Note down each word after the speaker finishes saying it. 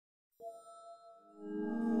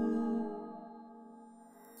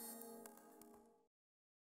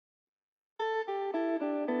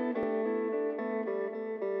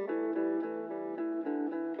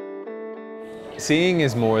Seeing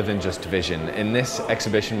is more than just vision. In this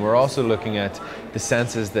exhibition, we're also looking at the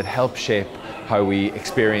senses that help shape how we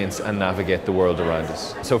experience and navigate the world around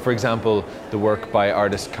us. So for example, the work by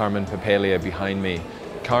artist Carmen Papalia behind me.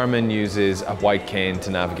 Carmen uses a white cane to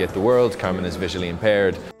navigate the world. Carmen is visually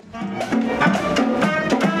impaired.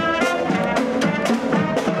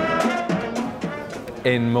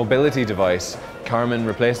 In Mobility Device, Carmen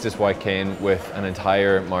replaced his white cane with an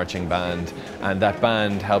entire marching band, and that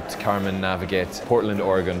band helped Carmen navigate Portland,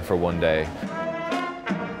 Oregon for one day.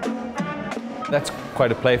 That's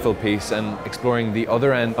quite a playful piece, and exploring the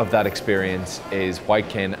other end of that experience is White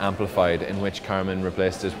Cane Amplified, in which Carmen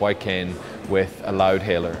replaced his white cane with a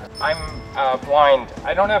loudhailer. I'm blind.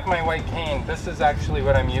 I don't have my white cane. This is actually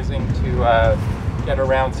what I'm using to get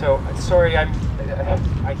around. So sorry, I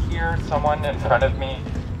hear someone in front of me.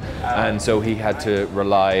 And so he had to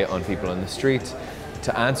rely on people on the street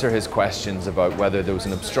to answer his questions about whether there was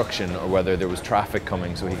an obstruction or whether there was traffic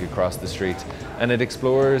coming so he could cross the street. And it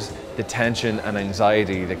explores the tension and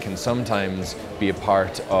anxiety that can sometimes be a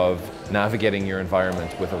part of navigating your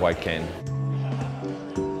environment with a white cane.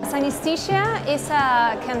 Synesthesia is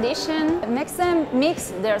a condition that makes them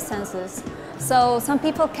mix their senses. So some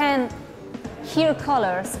people can hear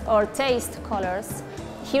colors or taste colors,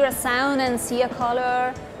 hear a sound and see a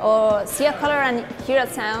color, or see a color and hear a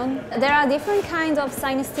sound. There are different kinds of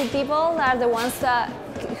synesthetic people that are the ones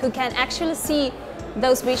who can actually see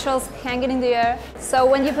those visuals hanging in the air. So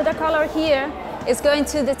when you put a color here, it's going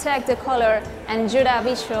to detect the color and shoot a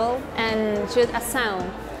visual and shoot a sound.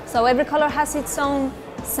 So every color has its own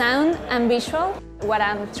sound and visual. What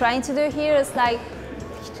I'm trying to do here is like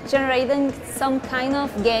generating some kind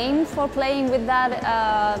of game for playing with that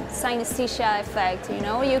synesthesia effect. You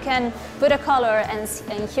know, you can put a color and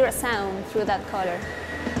hear a sound through that color.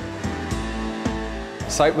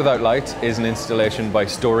 Sight Without Light is an installation by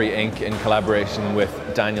Story Inc. in collaboration with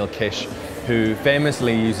Daniel Kish, who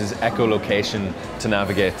famously uses echolocation to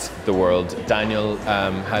navigate the world. Daniel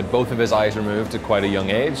had both of his eyes removed at quite a young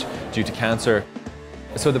age due to cancer.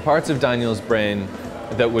 So the parts of Daniel's brain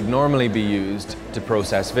that would normally be used to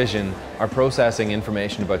process vision are processing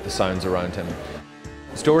information about the sounds around him.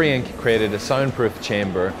 Story Inc. created a soundproof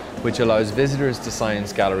chamber which allows visitors to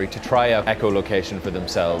Science Gallery to try out echolocation for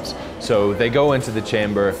themselves. So they go into the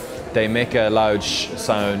chamber, they make a loud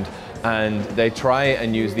sound, and they try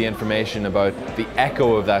and use the information about the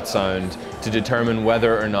echo of that sound to determine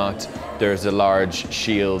whether or not there's a large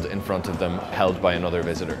shield in front of them held by another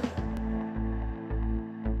visitor.